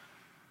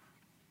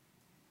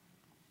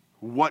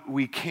 What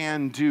we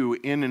can do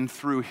in and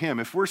through him.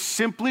 If we're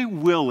simply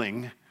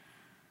willing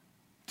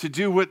to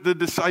do what the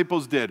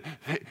disciples did.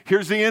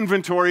 Here's the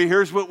inventory.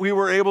 Here's what we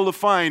were able to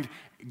find.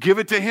 Give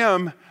it to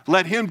him.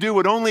 Let him do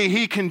what only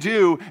he can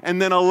do.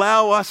 And then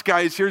allow us,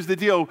 guys, here's the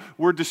deal.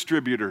 We're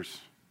distributors.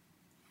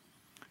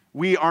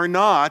 We are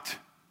not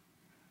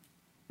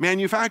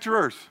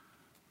manufacturers.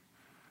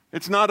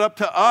 It's not up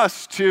to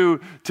us to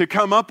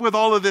come up with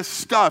all of this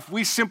stuff.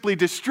 We simply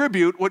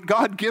distribute what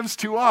God gives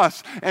to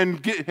us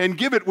and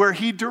give it where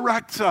he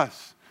directs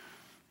us.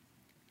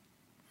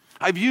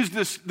 I've used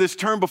this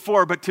term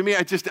before, but to me,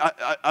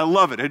 I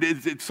love it.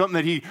 It's something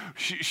that he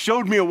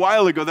showed me a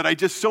while ago that I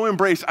just so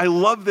embrace. I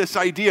love this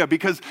idea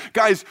because,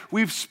 guys,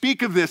 we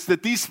speak of this,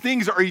 that these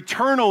things are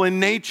eternal in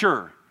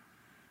nature.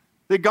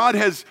 That God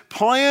has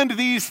planned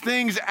these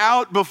things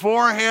out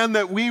beforehand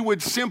that we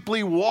would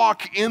simply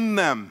walk in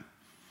them.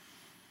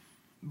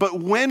 But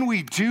when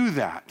we do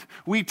that,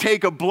 we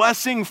take a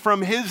blessing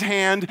from his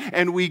hand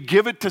and we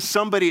give it to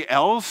somebody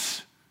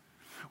else.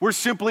 We're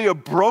simply a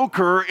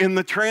broker in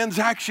the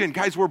transaction.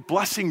 Guys, we're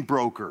blessing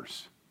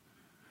brokers.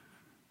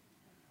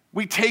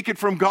 We take it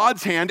from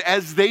God's hand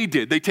as they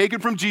did. They take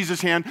it from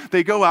Jesus' hand.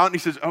 They go out and he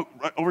says, "Oh,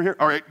 right over here.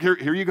 All right,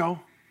 here you go."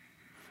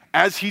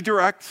 As he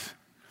directs,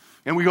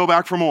 and we go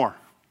back for more.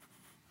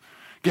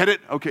 Get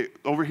it? Okay,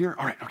 over here.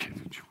 All right, okay.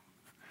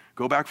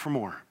 Go back for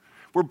more.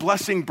 We're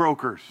blessing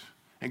brokers.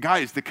 And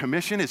guys, the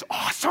commission is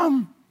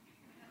awesome.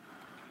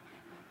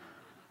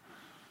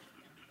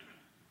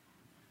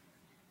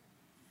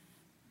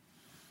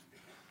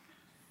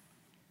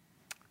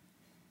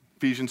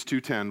 Ephesians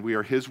 2:10, we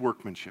are his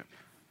workmanship,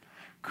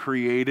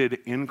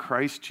 created in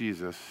Christ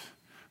Jesus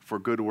for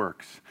good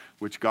works,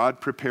 which God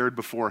prepared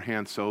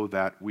beforehand so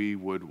that we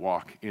would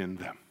walk in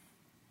them.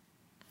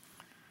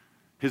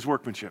 His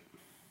workmanship,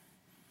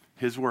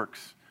 his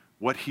works,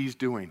 what he's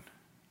doing.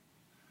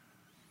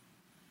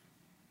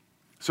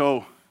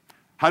 So,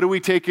 how do we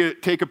take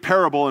a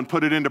parable and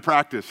put it into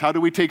practice? How do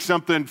we take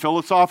something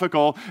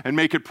philosophical and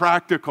make it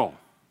practical?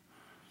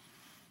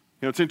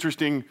 You know, it's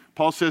interesting.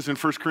 Paul says in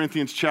 1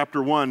 Corinthians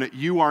chapter 1,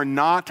 you are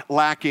not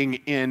lacking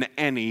in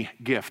any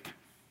gift.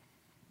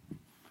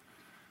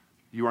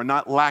 You are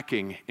not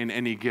lacking in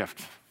any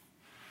gift.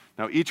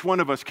 Now, each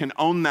one of us can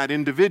own that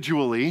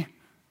individually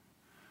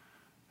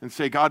and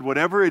say, God,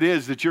 whatever it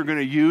is that you're going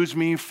to use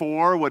me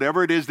for,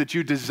 whatever it is that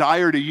you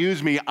desire to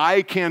use me,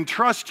 I can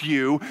trust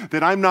you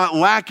that I'm not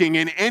lacking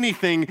in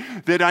anything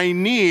that I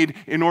need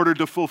in order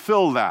to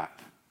fulfill that.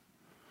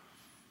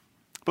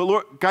 But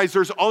Lord, guys,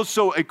 there's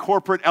also a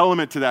corporate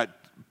element to that.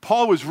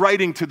 Paul was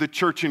writing to the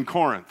church in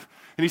Corinth,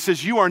 and he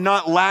says, you are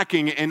not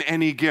lacking in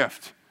any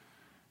gift.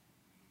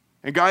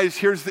 And guys,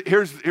 here's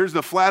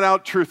the flat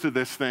out truth of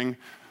this thing.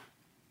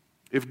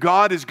 If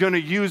God is going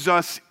to use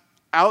us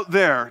out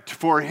there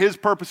for his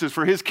purposes,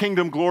 for his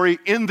kingdom glory,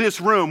 in this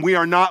room, we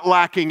are not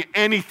lacking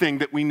anything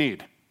that we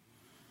need.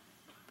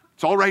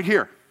 It's all right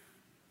here.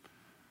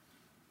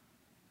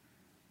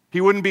 He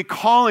wouldn't be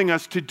calling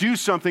us to do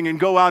something and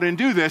go out and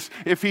do this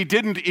if he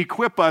didn't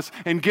equip us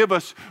and give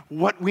us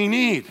what we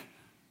need.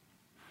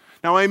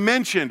 Now, I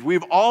mentioned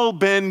we've all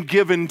been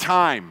given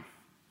time.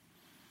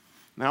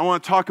 Now, I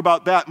want to talk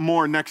about that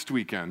more next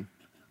weekend.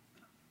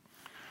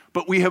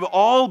 But we have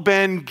all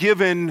been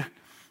given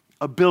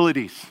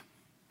abilities.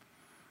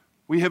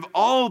 We have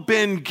all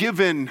been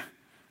given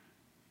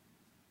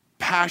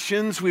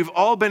passions. We've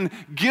all been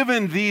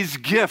given these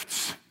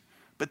gifts,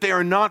 but they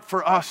are not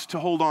for us to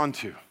hold on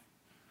to.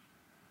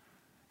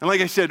 And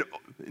like I said,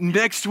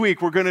 next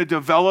week we're going to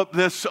develop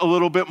this a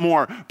little bit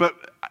more. But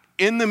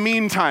in the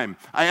meantime,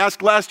 I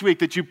asked last week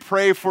that you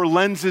pray for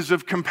lenses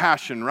of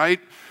compassion, right?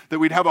 That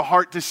we'd have a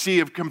heart to see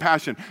of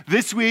compassion.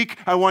 This week,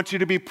 I want you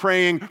to be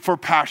praying for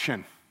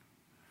passion.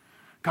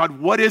 God,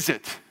 what is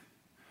it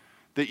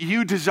that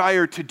you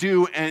desire to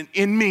do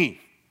in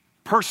me,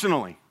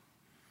 personally?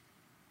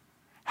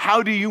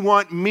 How do you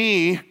want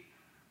me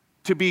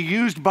to be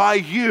used by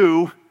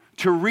you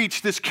to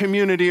reach this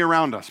community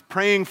around us?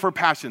 Praying for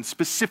passion,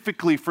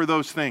 specifically for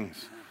those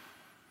things.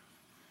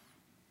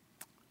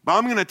 But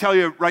I'm going to tell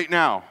you right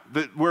now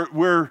that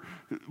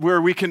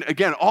where we can,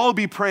 again, all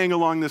be praying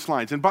along this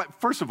lines. And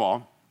first of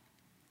all,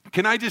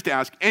 can I just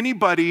ask,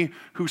 anybody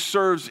who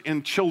serves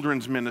in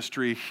children's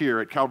ministry here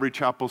at Calvary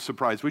Chapel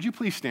Surprise, would you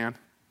please stand?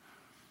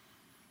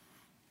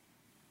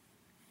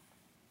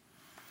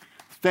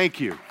 Thank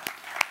you.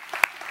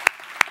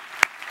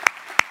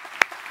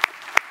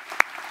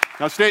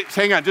 Now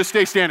hang on, just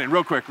stay standing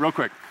real quick.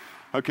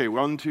 Okay,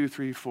 1, 2,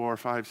 3, 4,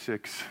 5,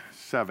 6,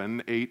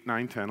 7, 8,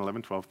 9, 10,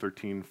 11, 12,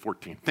 13,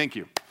 14. Thank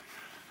you.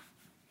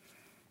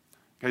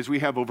 Guys, we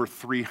have over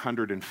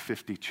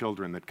 350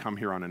 children that come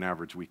here on an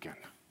average weekend.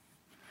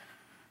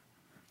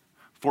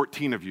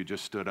 14 of you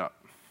just stood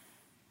up.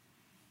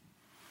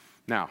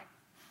 Now,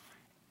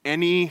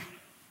 any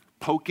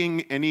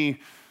poking, any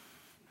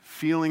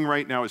feeling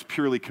right now is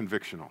purely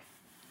convictional.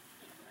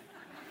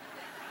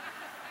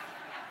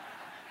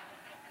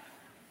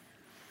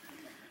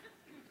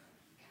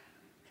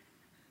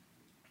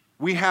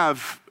 We've run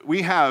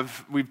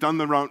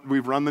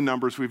the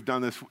numbers, we've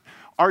done this.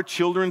 Our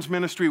children's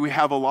ministry, we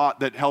have a lot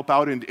that help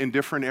out in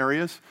different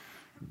areas.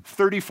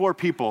 34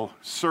 people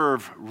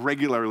serve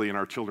regularly in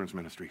our children's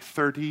ministry.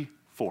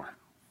 34.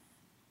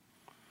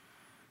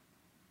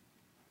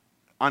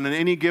 On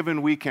any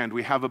given weekend,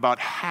 we have about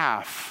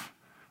half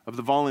of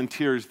the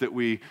volunteers that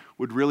we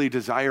would really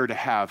desire to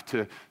have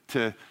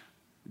to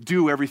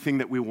do everything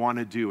that we want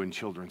to do in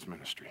children's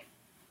ministry.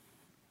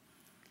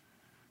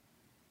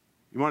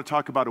 You want to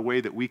talk about a way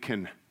that we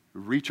can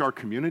reach our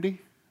community?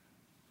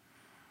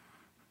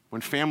 When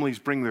families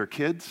bring their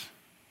kids,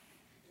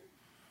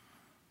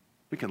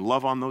 we can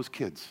love on those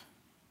kids.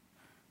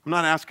 I'm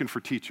not asking for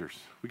teachers.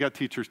 We got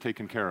teachers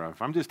taken care of.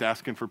 I'm just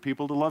asking for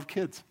people to love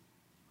kids.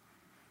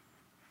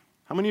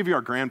 How many of you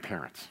are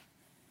grandparents?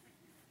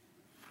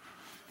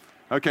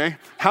 Okay.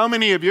 How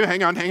many of you,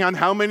 hang on,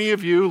 how many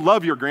of you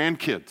love your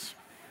grandkids?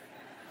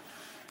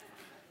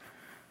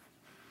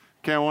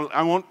 Okay,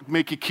 I won't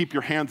make you keep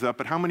your hands up,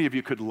 but how many of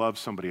you could love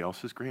somebody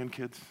else's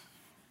grandkids?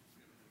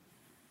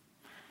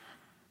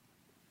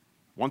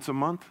 Once a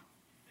month?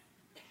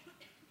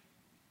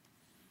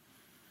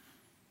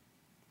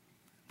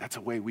 That's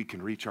a way we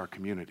can reach our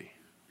community.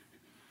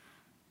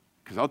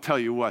 Because I'll tell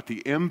you what,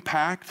 the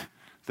impact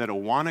that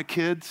Awana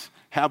kids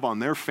have on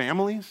their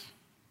families,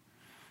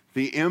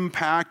 the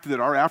impact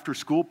that our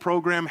after-school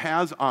program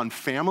has on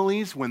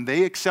families, when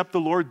they accept the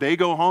Lord, they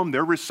go home,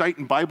 they're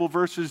reciting Bible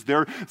verses,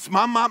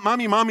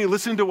 mommy,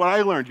 listen to what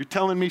I learned. You're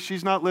telling me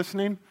she's not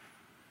listening?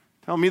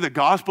 Telling me the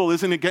gospel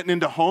isn't getting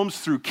into homes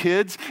through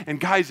kids? And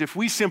guys, if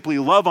we simply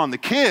love on the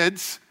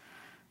kids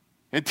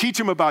and teach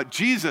them about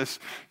Jesus,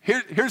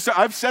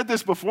 I've said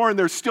this before, and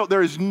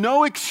there is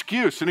no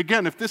excuse. And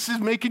again, if this is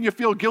making you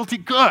feel guilty,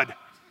 good.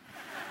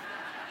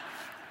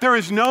 There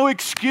is no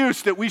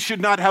excuse that we should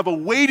not have a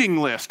waiting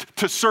list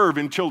to serve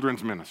in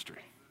children's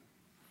ministry.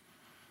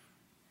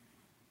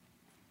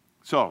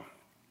 So,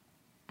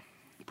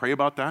 pray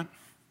about that.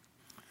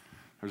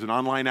 There's an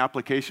online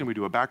application. We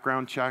do a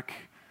background check.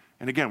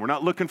 And again, we're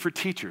not looking for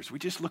teachers. We're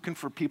just looking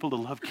for people to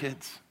love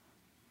kids.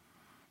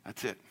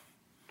 That's it.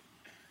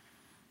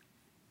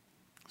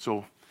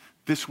 So,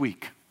 this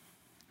week,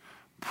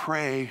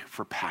 pray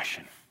for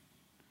passion.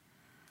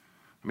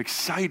 I'm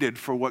excited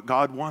for what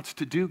God wants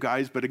to do,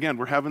 guys. But again,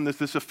 we're having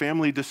this is a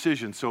family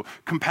decision. So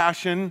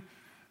compassion,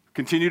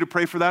 continue to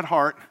pray for that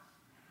heart.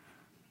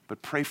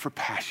 But pray for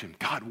passion.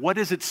 God, what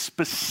is it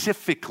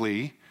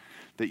specifically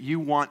that you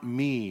want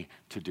me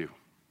to do?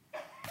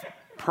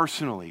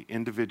 Personally,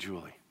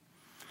 individually.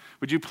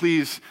 Would you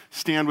please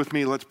stand with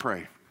me? Let's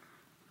pray.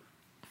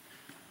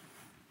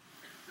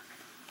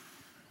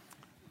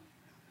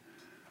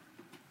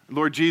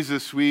 Lord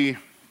Jesus, we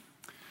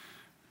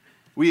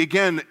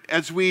again,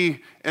 as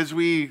we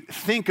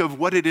think of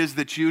what it is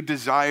that you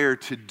desire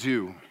to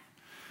do,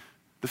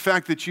 The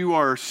fact that you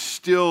are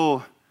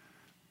still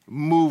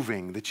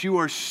moving, that you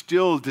are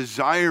still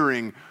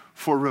desiring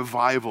for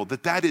revival,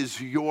 that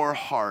is your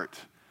heart.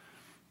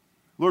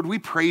 Lord, we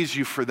praise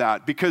you for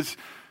that because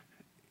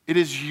it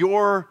is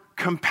your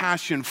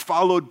compassion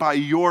followed by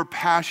your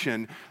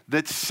passion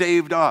that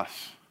saved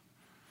us.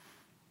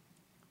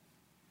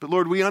 But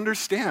Lord, we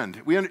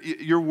understand.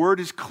 Your word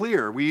is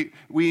clear. We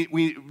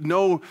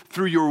know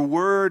through your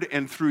word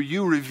and through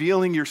you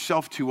revealing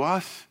yourself to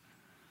us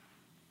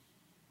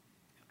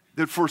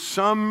that for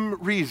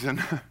some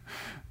reason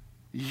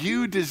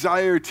you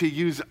desire to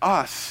use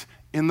us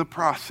in the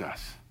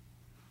process.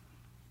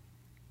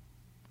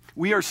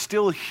 We are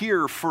still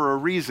here for a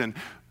reason.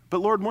 But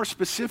Lord, more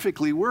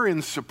specifically, we're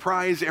in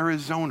Surprise,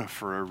 Arizona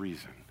for a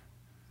reason.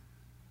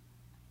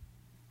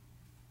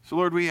 So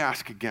Lord, we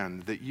ask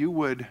again that you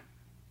would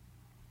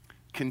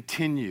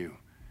continue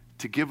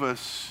to give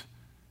us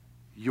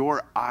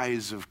your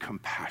eyes of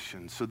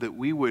compassion so that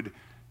we would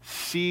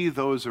see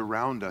those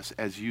around us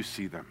as you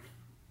see them,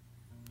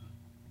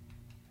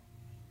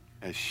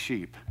 as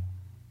sheep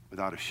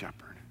without a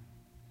shepherd.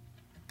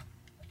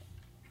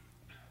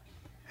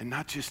 And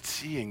not just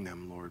seeing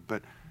them, Lord,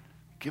 but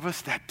give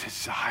us that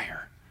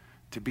desire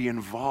to be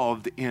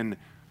involved in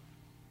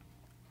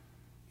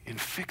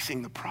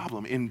fixing the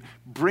problem, in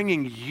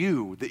bringing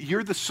you, that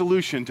you're the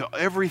solution to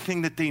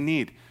everything that they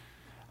need.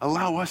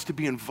 Allow us to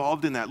be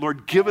involved in that.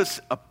 Lord, give us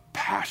a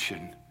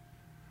passion.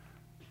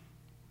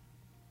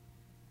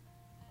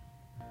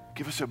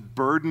 Give us a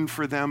burden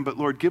for them, but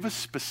Lord, give us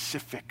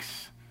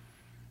specifics.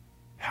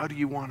 How do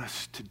you want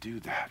us to do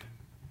that?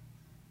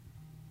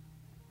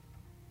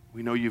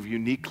 We know you've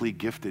uniquely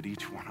gifted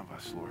each one of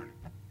us, Lord,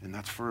 and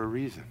that's for a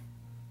reason.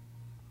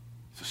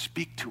 So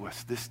speak to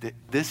us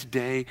this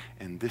day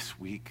and this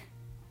week.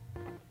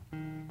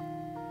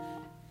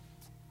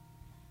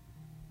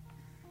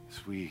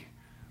 As we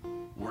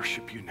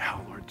worship you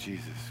now, Lord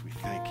Jesus, we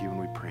thank you and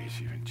we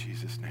praise you in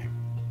Jesus'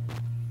 name.